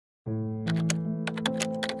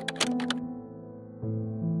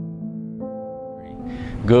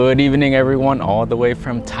Good evening, everyone, all the way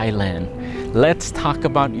from Thailand. Let's talk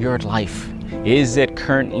about your life. Is it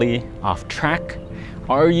currently off track?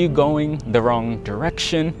 Are you going the wrong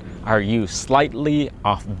direction? Are you slightly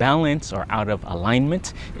off balance or out of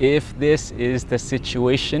alignment? If this is the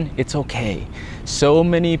situation, it's okay. So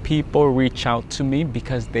many people reach out to me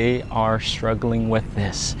because they are struggling with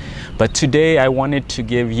this. But today I wanted to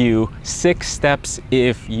give you 6 steps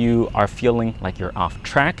if you are feeling like you're off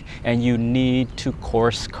track and you need to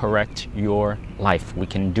course correct your life. We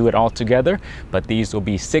can do it all together, but these will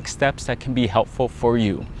be 6 steps that can be helpful for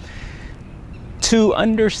you. To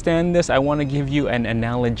understand this, I want to give you an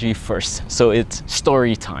analogy first. So it's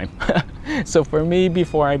story time. So for me,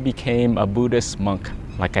 before I became a Buddhist monk,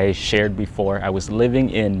 like I shared before, I was living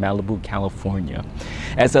in Malibu, California.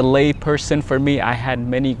 As a lay person, for me, I had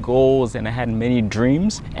many goals and I had many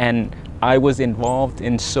dreams, and I was involved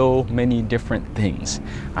in so many different things.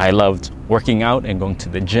 I loved working out and going to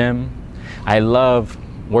the gym. I love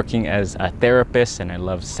working as a therapist, and I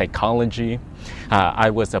love psychology. I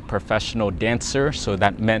was a professional dancer, so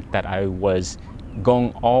that meant that I was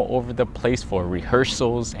going all over the place for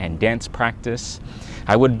rehearsals and dance practice.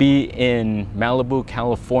 I would be in Malibu,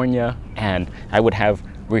 California, and I would have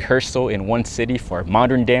rehearsal in one city for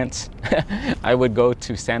modern dance. I would go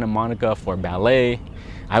to Santa Monica for ballet.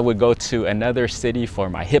 I would go to another city for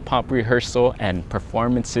my hip-hop rehearsal and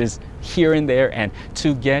performances here and there. And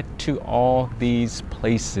to get to all these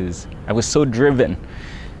places, I was so driven.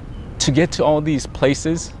 To get to all these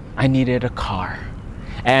places, I needed a car.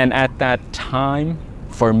 And at that time,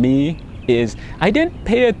 for me, I didn't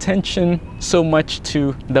pay attention so much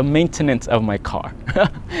to the maintenance of my car.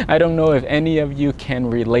 I don't know if any of you can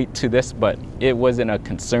relate to this, but it wasn't a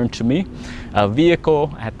concern to me. A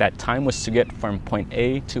vehicle at that time was to get from point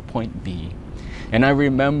A to point B. And I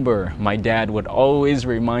remember my dad would always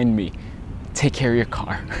remind me, take care of your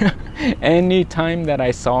car. Anytime that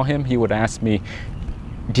I saw him, he would ask me,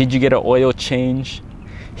 did you get an oil change?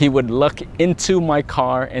 He would look into my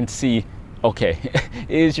car and see, okay,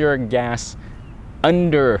 is your gas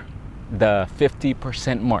under the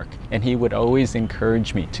 50% mark? And he would always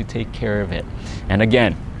encourage me to take care of it. And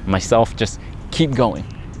again, myself just keep going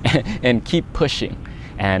and keep pushing.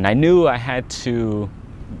 And I knew I had to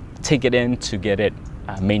take it in to get it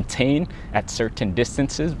maintained at certain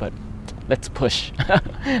distances, but let's push.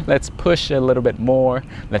 Let's push a little bit more.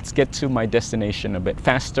 Let's get to my destination a bit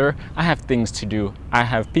faster. I have things to do. I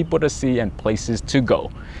have people to see and places to go.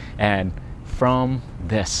 And from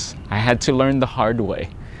this, I had to learn the hard way.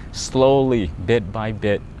 Slowly, bit by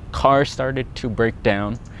bit, car started to break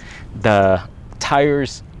down. The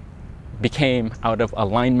tires became out of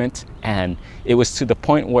alignment, and it was to the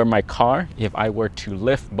point where my car, if I were to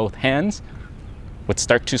lift both hands, would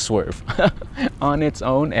start to swerve on its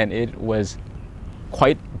own, and it was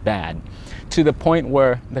quite bad, to the point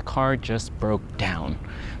where the car just broke down.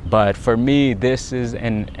 But for me, this is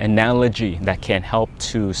an analogy that can help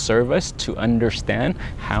to serve us to understand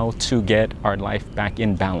how to get our life back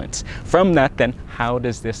in balance. From that, then, how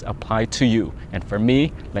does this apply to you? And for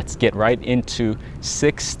me, let's get right into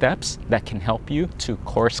 6 steps that can help you to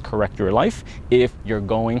course correct your life if you're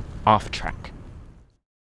going off track.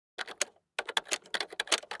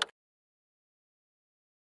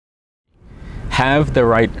 Have the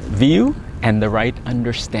right view and the right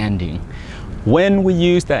understanding. When we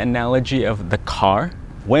use the analogy of the car,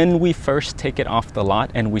 when we first take it off the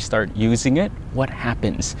lot and we start using it, what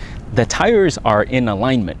happens? The tires are in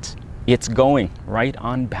alignment. It's going right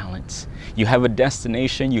on balance. You have a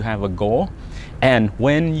destination, you have a goal, and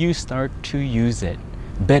when you start to use it,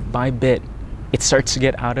 bit by bit, it starts to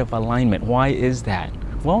get out of alignment. Why is that?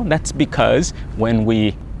 Well, that's because when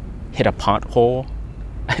we hit a pothole,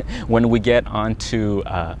 when we get onto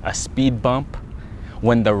a speed bump,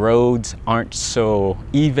 when the roads aren't so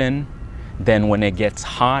even, then when it gets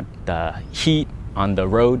hot, the heat on the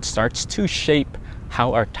road starts to shape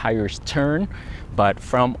how our tires turn. But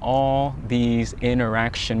from all these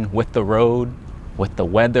interaction with the road, with the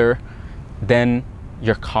weather, then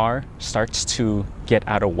your car starts to get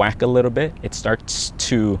out of whack a little bit. It starts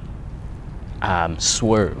to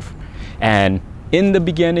swerve. And in the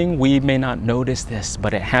beginning, we may not notice this,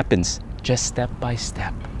 but it happens just step by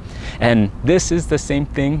step. And this is the same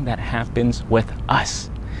thing that happens with us.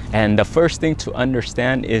 And the first thing to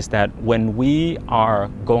understand is that when we are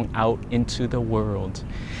going out into the world,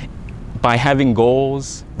 by having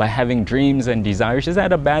goals, by having dreams and desires, is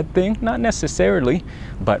that a bad thing? Not necessarily,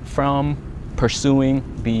 but from pursuing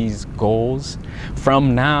these goals,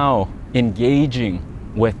 from now engaging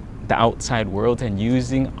with the outside world and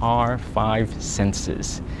using our 5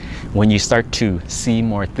 senses. When you start to see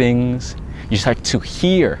more things, you start to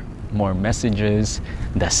hear more messages,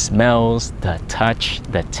 the smells, the touch,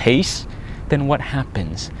 the taste, then what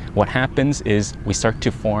happens? What happens is we start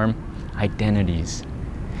to form identities,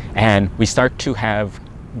 and we start to have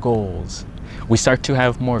goals. We start to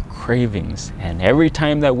have more cravings, and every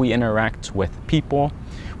time that we interact with people,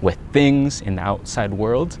 with things in the outside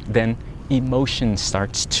world, then emotion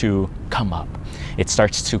starts to come up. It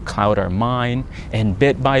starts to cloud our mind, and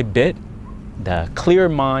bit by bit, the clear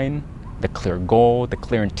mind, the clear goal, the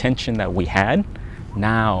clear intention that we had,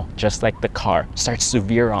 now, just like the car, starts to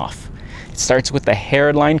veer off. It starts with a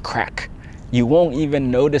hairline crack. You won't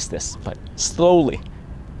even notice this, but slowly,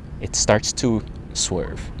 it starts to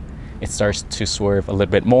swerve. It starts to swerve a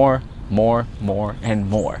little bit more, and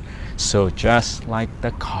more. So just like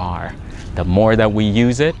the car, the more that we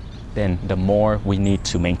use it, then the more we need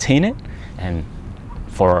to maintain it. And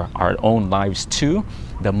for our own lives too,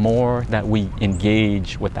 the more that we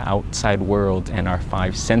engage with the outside world and our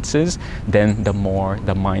five senses, then the more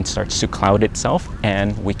the mind starts to cloud itself,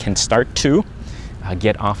 and we can start to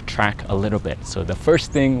get off track a little bit. So the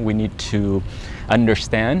first thing we need to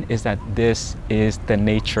understand is that this is the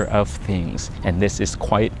nature of things, and this is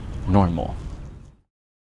quite normal.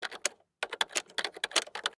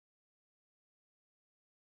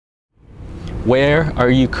 Where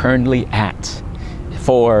are you currently at?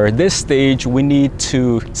 For this stage, we need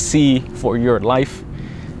to see for your life,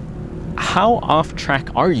 how off track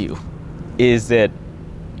are you?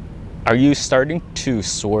 Are you starting to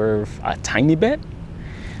swerve a tiny bit?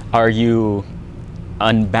 Are you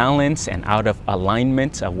unbalanced and out of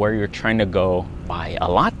alignment of where you're trying to go by a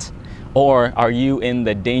lot? Or are you in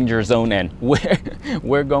the danger zone and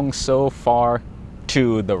we're going so far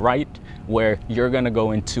to the right where you're gonna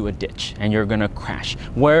go into a ditch and you're gonna crash?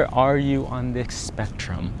 Where are you on this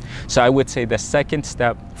spectrum? So I would say the second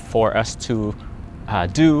step for us to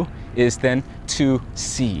do is then to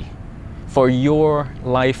see for your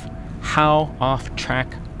life, how off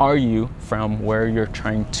track are you from where you're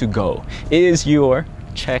trying to go? Is your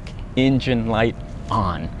check engine light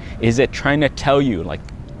on? Is it trying to tell you like,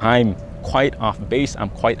 I'm quite off base, I'm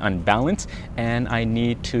quite unbalanced, and I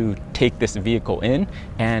need to take this vehicle in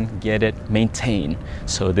and get it maintained?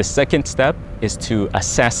 So the second step is to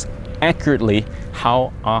assess accurately,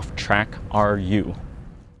 how off track are you?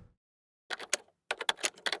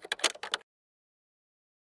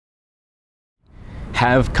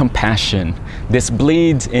 Have compassion. This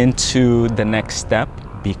bleeds into the next step,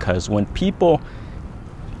 because when people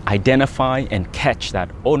identify and catch that,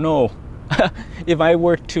 oh no, if I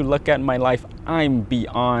were to look at my life, I'm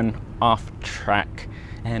beyond off track.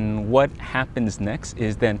 And what happens next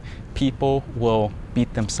is then people will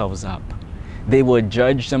beat themselves up. They will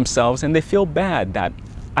judge themselves, and they feel bad that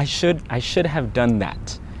I should have done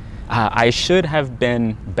that. I should have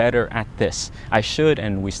been better at this.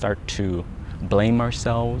 And we start to blame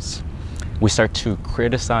ourselves. We start to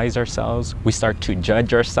criticize ourselves. We start to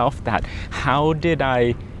judge ourselves that, how did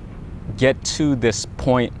I get to this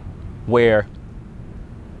point where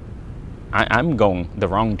I'm going the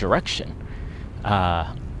wrong direction?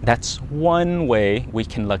 That's one way we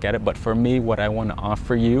can look at it. But for me, what I want to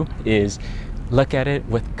offer you is look at it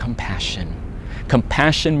with compassion.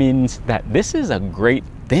 Compassion means that this is a great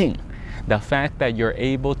thing. The fact that you're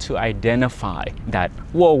able to identify that,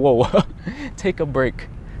 whoa, take a break.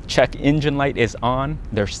 Check engine light is on.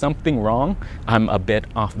 There's something wrong. I'm a bit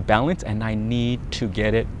off balance and I need to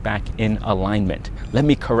get it back in alignment. Let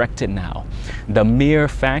me correct it now. The mere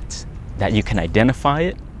fact that you can identify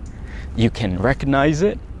it, you can recognize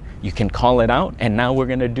it, you can call it out, and now we're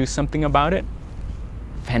gonna do something about it.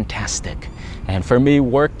 Fantastic. And for me,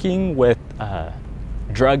 working with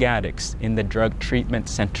drug addicts in the drug treatment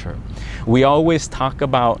center, we always talk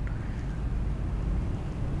about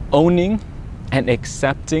owning and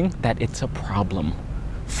accepting that it's a problem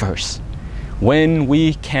first. When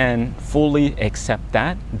we can fully accept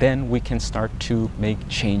that, then we can start to make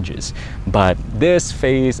changes. But this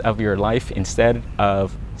phase of your life, instead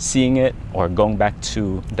of seeing it or going back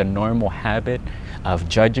to the normal habit of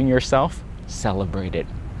judging yourself, celebrate it.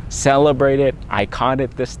 Celebrate it. I caught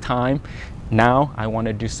it this time. Now I want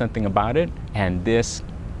to do something about it. And this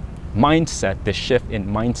mindset, the shift in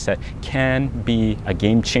mindset, can be a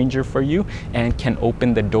game changer for you and can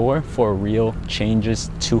open the door for real changes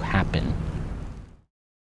to happen.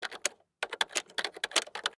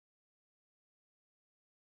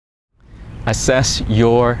 Assess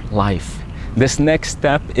your life. This next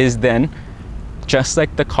step is then, just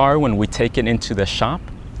like the car when we take it into the shop,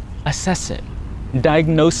 assess it,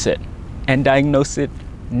 diagnose it, and diagnose it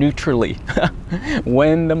neutrally.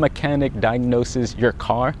 When the mechanic diagnoses your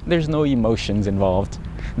car, there's no emotions involved.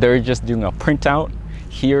 They're just doing a printout.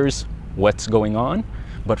 Here's what's going on.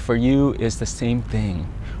 But for you, it's the same thing.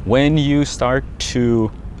 When you start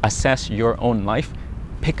to assess your own life,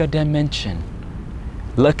 pick a dimension.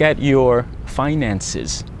 Look at your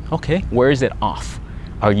finances. Okay, where is it off?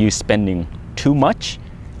 Are you spending too much?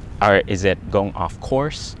 Or is it going off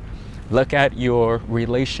course? Look at your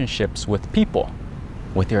relationships with people,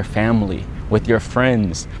 with your family, with your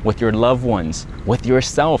friends, with your loved ones, with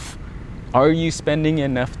yourself. Are you spending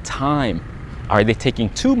enough time? Are they taking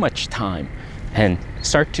too much time? And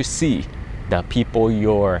start to see the people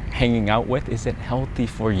you're hanging out with. Is it healthy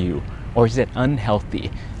for you or is it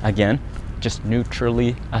unhealthy? Again, just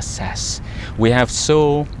neutrally assess. We have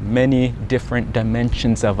so many different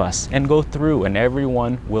dimensions of us, and go through, and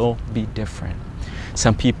everyone will be different.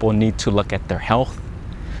 Some people need to look at their health.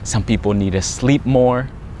 Some people need to sleep more,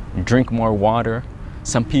 drink more water.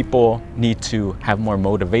 Some people need to have more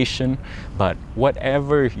motivation. But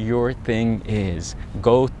whatever your thing is,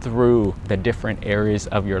 go through the different areas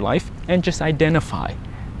of your life and just identify,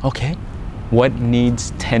 okay, what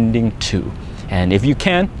needs tending to. And if you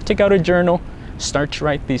can, take out a journal, start to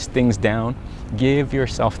write these things down, give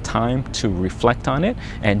yourself time to reflect on it,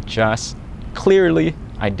 and just clearly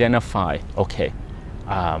identify, okay,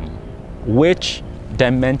 which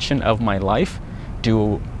dimension of my life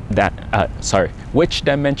which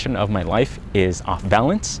dimension of my life is off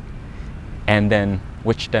balance, and then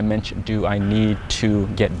which dimension do I need to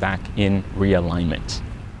get back in realignment.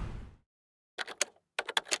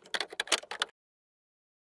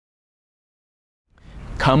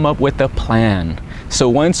 Come up with a plan. So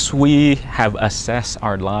once we have assessed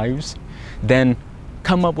our lives, then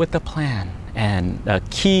come up with a plan. And the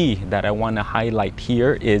key that I want to highlight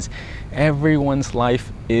here is everyone's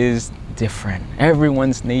life is different.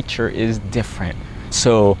 Everyone's nature is different.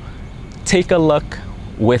 So take a look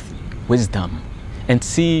with wisdom and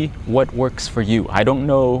see what works for you. I don't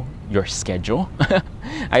know your schedule.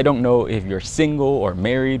 I don't know if you're single or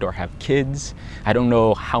married or have kids. I don't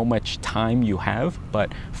know how much time you have,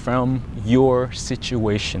 but from your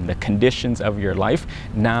situation, the conditions of your life,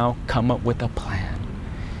 now come up with a plan.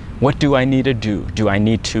 What do I need to do? Do I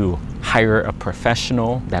need to hire a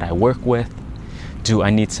professional that I work with? Do I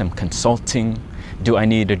need some consulting? Do I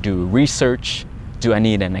need to do research? Do I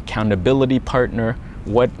need an accountability partner?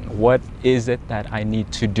 What is it that I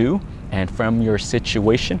need to do? And from your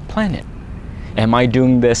situation, plan it. Am I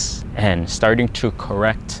doing this and starting to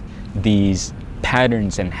correct these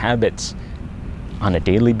patterns and habits on a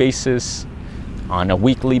daily basis, on a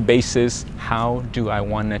weekly basis? How do I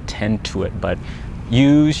want to tend to it? But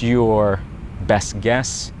use your best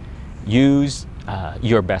guess, use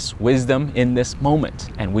your best wisdom in this moment,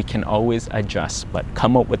 and we can always adjust, but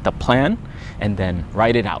come up with a plan and then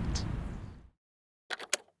write it out.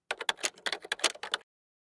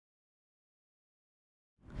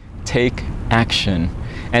 Take action.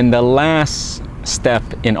 And the last step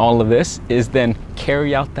in all of this is then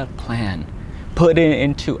carry out that plan. Put it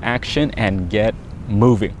into action and get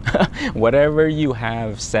moving. Whatever you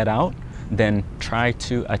have set out, then try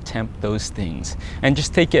to attempt those things. And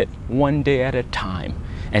just take it one day at a time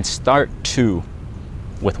and start to,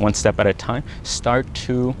 with one step at a time, start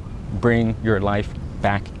to bring your life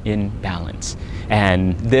back in balance.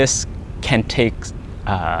 And this can take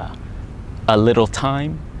a little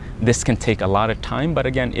time. This can take a lot of time, but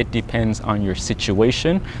again, it depends on your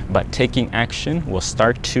situation. But taking action will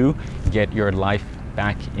start to get your life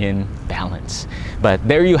back in balance. But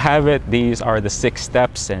there you have it. These are the 6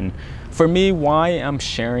 steps. And for me, why I'm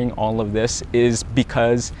sharing all of this is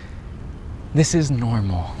because this is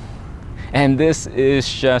normal. And this is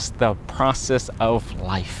just the process of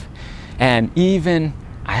life. And even,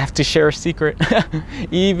 I have to share a secret,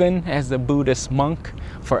 even as a Buddhist monk,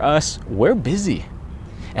 for us, we're busy.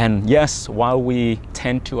 And yes, while we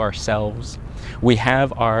tend to ourselves, we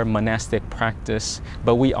have our monastic practice,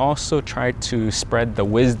 but we also try to spread the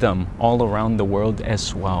wisdom all around the world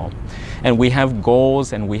as well. And we have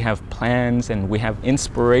goals and we have plans and we have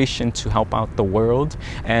inspiration to help out the world.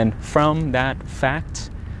 And from that fact,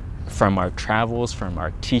 from our travels, from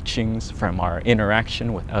our teachings, from our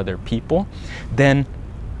interaction with other people, then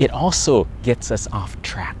it also gets us off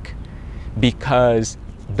track, because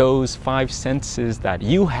those 5 senses that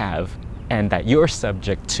you have and that you're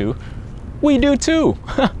subject to, we do too.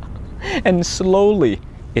 And slowly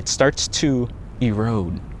it starts to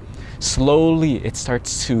erode. Slowly it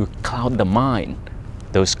starts to cloud the mind.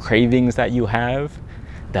 Those cravings that you have,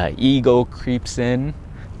 the ego creeps in,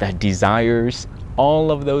 the desires,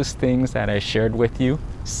 all of those things that I shared with you,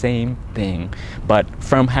 same thing. But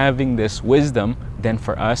from having this wisdom, then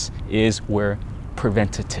for us is we're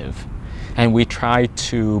preventative. and we try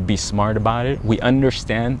to be smart about it. We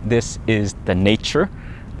understand this is the nature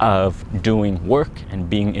of doing work and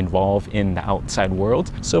being involved in the outside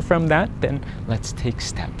world. So from that, then let's take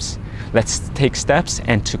steps. Let's take steps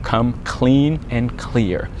and to come clean and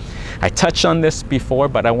clear. I touched on this before,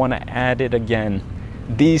 but I want to add it again.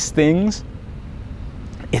 These things,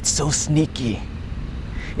 it's so sneaky.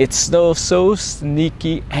 It's so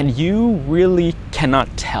sneaky, and you really cannot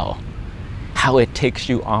tell how it takes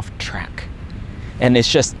you off track. And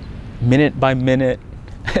it's just minute by minute,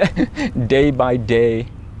 day by day.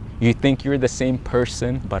 You think you're the same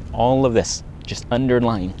person, but all of this just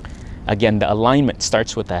underlying. Again, the alignment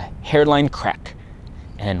starts with a hairline crack.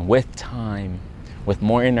 And with time, with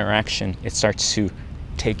more interaction, it starts to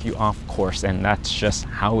take you off course, and that's just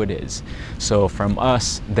how it is. So from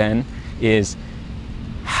us then is,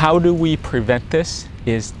 how do we prevent this?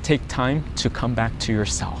 Is take time to come back to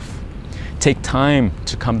yourself. Take time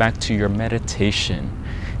to come back to your meditation.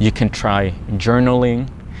 You can try journaling.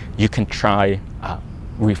 You can try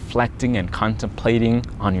reflecting and contemplating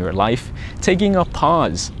on your life, taking a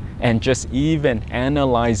pause and just even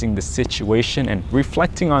analyzing the situation and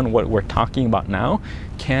reflecting on what we're talking about now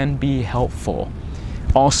can be helpful.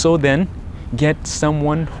 Also then, get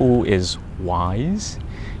someone who is wise,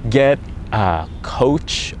 get a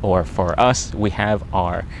coach, or for us, we have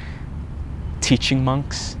our teaching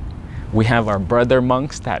monks, we have our brother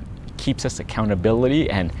monks that keeps us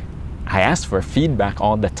accountability, and I ask for feedback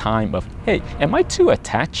all the time of, hey, am I too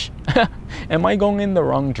attached? Am I going in the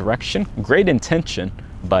wrong direction? Great intention,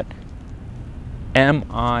 but am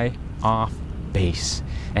I off base?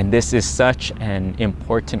 And this is such an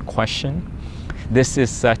important question. This is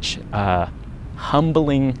such a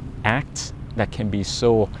humbling act that can be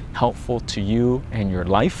so helpful to you and your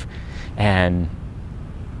life. And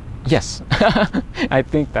yes, I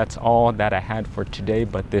think that's all that I had for today,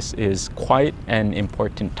 but this is quite an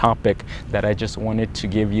important topic that I just wanted to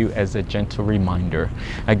give you as a gentle reminder.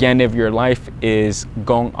 Again, if your life is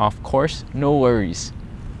going off course, no worries.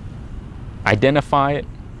 Identify it,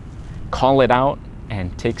 call it out,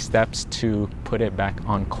 and take steps to put it back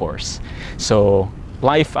on course. So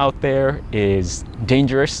life out there is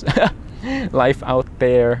dangerous. Life out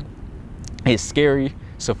there is scary.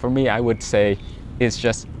 So for me, I would say it's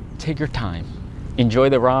just take your time, enjoy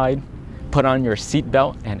the ride, put on your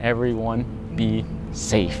seatbelt, and everyone be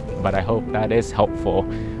safe. But I hope that is helpful.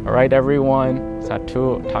 All right, everyone.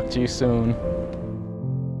 Satu, talk to you soon.